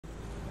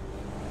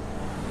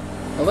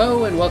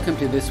Hello and welcome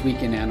to This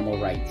Week in Animal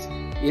Rights.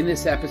 In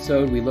this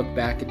episode, we look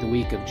back at the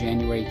week of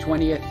January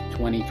 20th,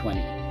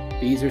 2020.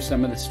 These are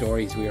some of the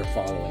stories we are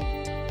following.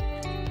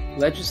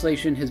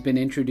 Legislation has been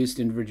introduced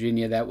in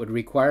Virginia that would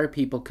require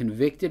people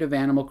convicted of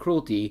animal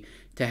cruelty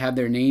to have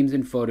their names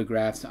and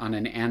photographs on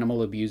an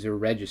animal abuser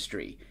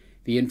registry.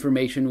 The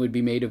information would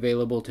be made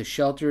available to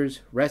shelters,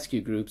 rescue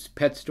groups,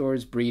 pet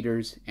stores,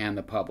 breeders, and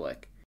the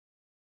public.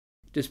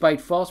 Despite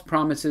false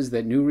promises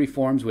that new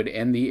reforms would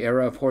end the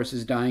era of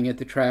horses dying at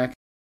the track,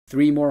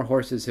 3 more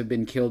horses have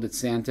been killed at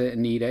Santa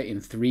Anita in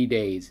 3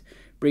 days,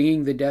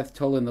 bringing the death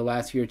toll in the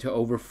last year to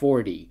over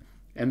 40.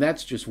 And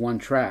that's just one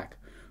track.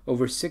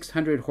 Over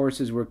 600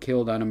 horses were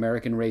killed on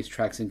American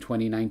racetracks in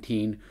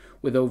 2019,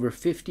 with over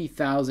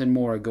 50,000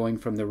 more going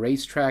from the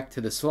racetrack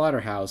to the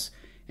slaughterhouse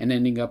and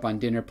ending up on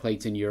dinner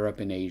plates in Europe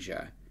and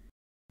Asia.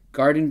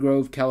 Garden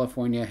Grove,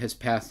 California has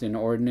passed an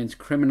ordinance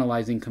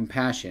criminalizing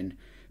compassion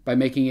by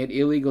making it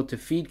illegal to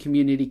feed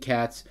community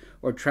cats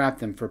or trap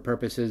them for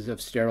purposes of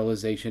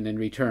sterilization and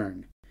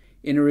return.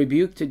 In a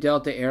rebuke to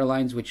Delta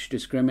Airlines, which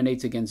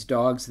discriminates against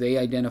dogs they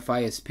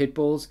identify as pit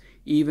bulls,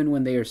 even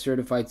when they are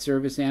certified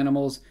service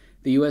animals,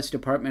 the U.S.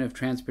 Department of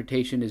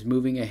Transportation is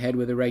moving ahead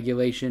with a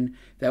regulation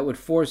that would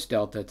force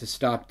Delta to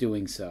stop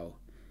doing so.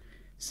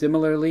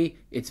 Similarly,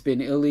 it's been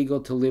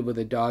illegal to live with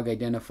a dog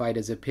identified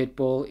as a pit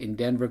bull in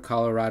Denver,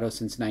 Colorado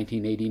since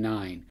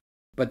 1989.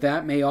 But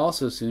that may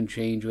also soon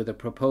change with a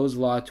proposed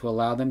law to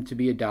allow them to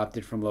be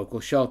adopted from local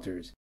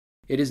shelters.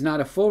 It is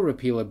not a full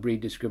repeal of breed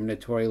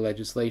discriminatory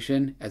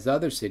legislation, as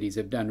other cities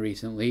have done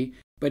recently,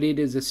 but it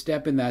is a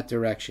step in that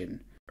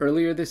direction.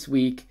 Earlier this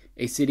week,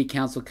 a city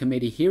council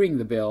committee hearing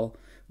the bill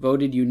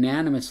voted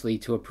unanimously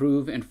to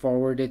approve and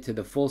forward it to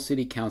the full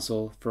city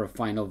council for a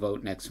final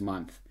vote next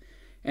month.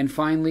 And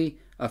finally,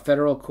 a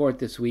federal court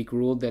this week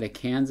ruled that a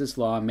Kansas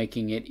law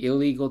making it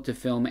illegal to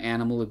film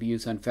animal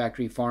abuse on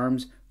factory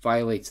farms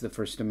violates the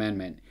First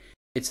Amendment.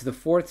 It's the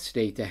 4th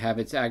state to have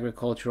its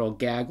agricultural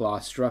gag law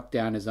struck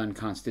down as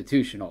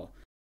unconstitutional.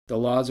 The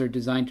laws are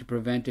designed to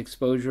prevent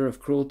exposure of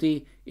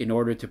cruelty in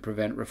order to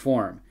prevent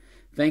reform.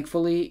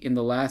 Thankfully, in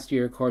the last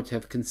year, courts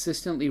have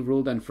consistently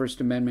ruled on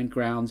First Amendment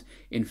grounds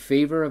in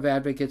favor of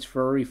advocates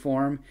for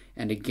reform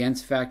and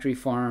against factory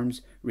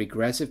farms,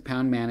 regressive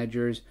pound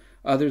managers,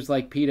 others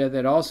like PETA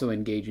that also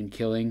engage in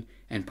killing,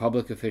 and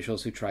public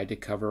officials who tried to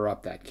cover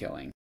up that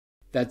killing.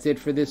 That's it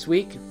for this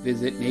week.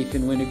 Visit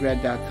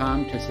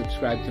nathanwinograd.com to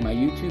subscribe to my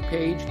YouTube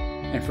page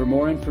and for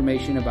more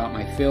information about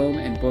my film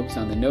and books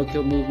on the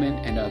no-kill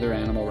movement and other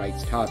animal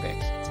rights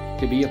topics.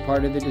 To be a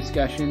part of the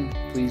discussion,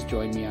 please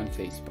join me on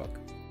Facebook.